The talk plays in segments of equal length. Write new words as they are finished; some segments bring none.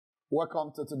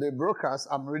Welcome to today's broadcast.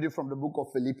 I'm reading from the book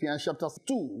of Philippians chapter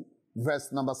 2,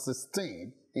 verse number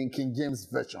 16 in King James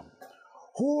Version.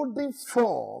 Holding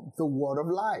forth the word of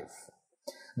life,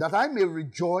 that I may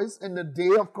rejoice in the day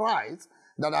of Christ,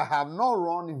 that I have not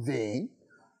run in vain,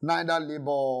 neither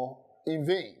labor in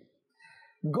vain.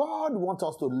 God wants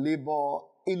us to labor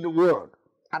in the word.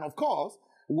 And of course,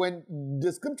 when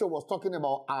the scripture was talking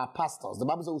about our pastors, the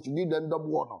Bible says we should give them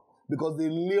double honor, because they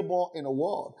labor in the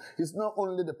word. It's not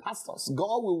only the pastors.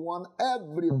 God will want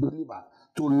every believer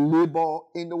to labor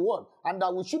in the word. And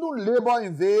that we shouldn't labor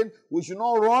in vain. We should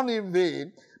not run in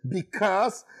vain,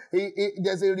 because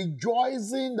there's a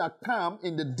rejoicing that comes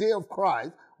in the day of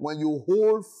Christ when you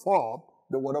hold forth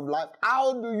the word of life.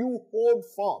 How do you hold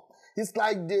forth? It's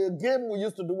like the game we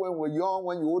used to do when we were young,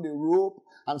 when you hold a rope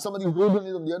and somebody holding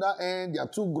it on the other end. There are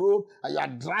two groups and you are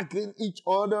dragging each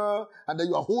other, and then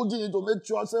you are holding it to make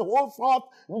sure, say, hold forth,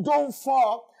 don't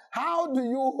fall. How do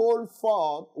you hold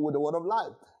forth with the word of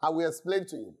life? I will explain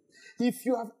to you. If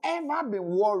you have ever been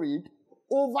worried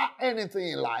over anything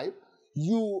in life,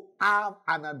 you have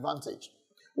an advantage.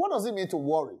 What does it mean to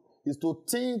worry? Is to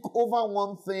think over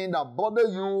one thing that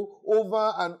bothers you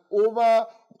over and over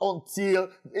until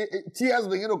tears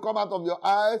begin to come out of your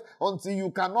eyes, until you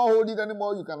cannot hold it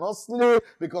anymore, you cannot sleep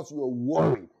because you're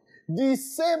worried. The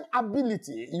same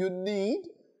ability you need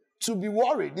to be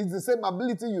worried is the same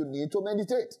ability you need to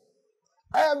meditate.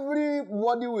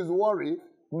 Everybody who is worried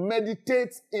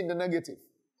meditates in the negative.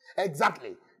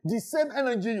 Exactly. The same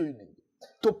energy you need.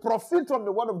 To profit from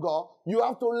the word of God, you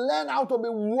have to learn how to be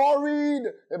worried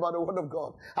about the word of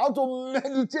God, how to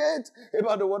meditate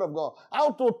about the word of God,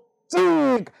 how to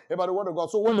think about the word of God.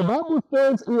 So when the Bible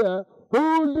says here,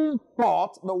 holding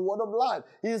forth the word of life,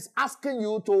 is asking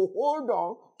you to hold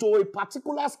on to a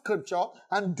particular scripture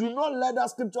and do not let that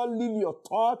scripture leave your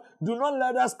thought. Do not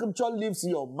let that scripture leave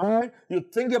your mind. You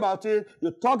think about it, you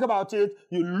talk about it,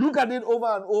 you look at it over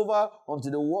and over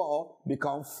until the word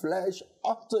becomes flesh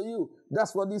unto you.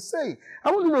 That's what he's saying.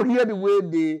 I want you to hear the way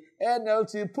the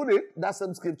NLT put it, that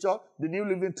same scripture. The New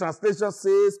Living Translation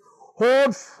says,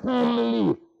 hold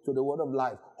firmly to the word of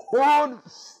life. Hold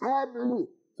firmly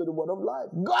to the word of life.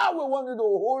 God will want you to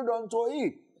hold on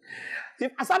to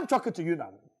it. As I'm talking to you now,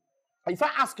 if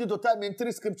I ask you to tell me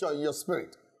 3 scriptures in your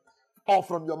spirit, or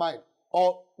from your mind,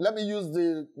 or let me use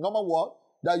the normal word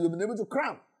that you've been able to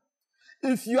cram.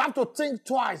 If you have to think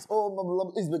twice,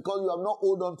 it's because you have not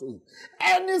hold on to it.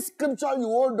 Any scripture you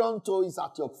hold on to is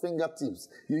at your fingertips.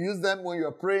 You use them when you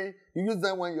are praying. You use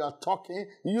them when you are talking.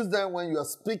 You use them when you are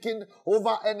speaking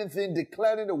over anything,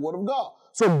 declaring the word of God.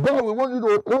 So God, we want you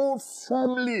to hold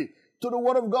firmly to the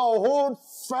word of God. Hold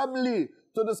firmly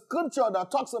to the scripture that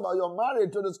talks about your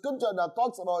marriage, to the scripture that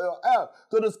talks about your health,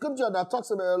 to the scripture that talks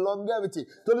about your longevity,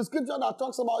 to the scripture that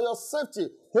talks about your safety.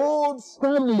 Hold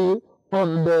firmly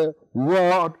on the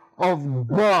word of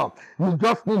God. You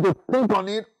just need to think on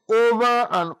it over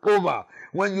and over.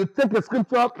 When you take a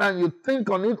scripture and you think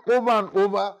on it over and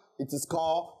over, it is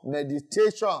called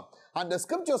meditation. And the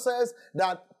scripture says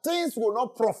that things will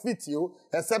not profit you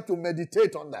except to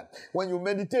meditate on them. When you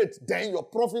meditate, then your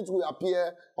profit will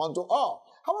appear unto all.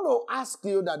 I want to ask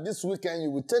you that this weekend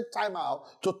you will take time out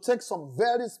to take some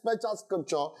very special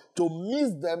scripture to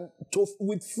mix them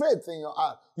with faith in your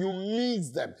heart. You mix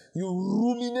them. You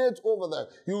ruminate over them.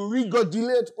 You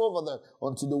regurgitate over them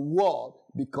until the word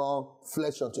become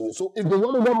flesh unto you. So if the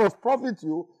word of God must profit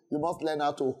you, you must learn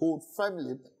how to hold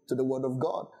firmly to the word of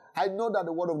God. I know that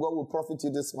the word of God will profit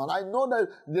you this month. I know that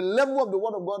the level of the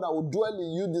word of God that will dwell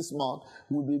in you this month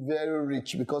will be very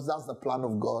rich, because that's the plan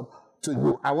of God to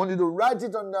you. I want you to write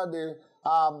it under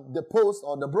the post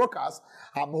or the broadcast.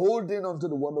 I'm holding on to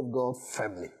the word of God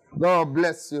firmly. God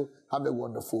bless you. Have a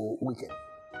wonderful weekend.